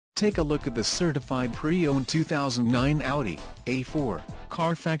take a look at the certified pre-owned 2009 Audi A4.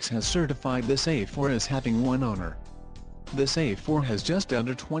 Carfax has certified this A4 as having one owner. This A4 has just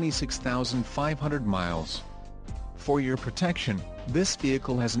under 26,500 miles. For your protection, this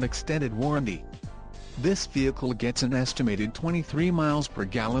vehicle has an extended warranty. This vehicle gets an estimated 23 miles per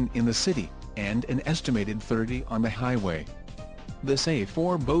gallon in the city, and an estimated 30 on the highway. This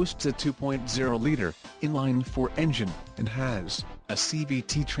A4 boasts a 2.0-liter, inline-4 engine, and has a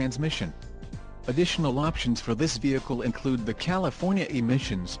CVT transmission. Additional options for this vehicle include the California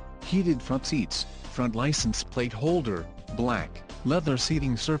emissions, heated front seats, front license plate holder, black, leather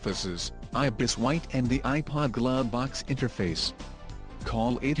seating surfaces, Ibis White and the iPod glove box interface.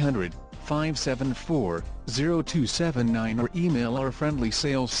 Call 800-574-0279 or email our friendly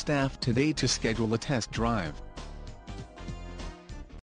sales staff today to schedule a test drive.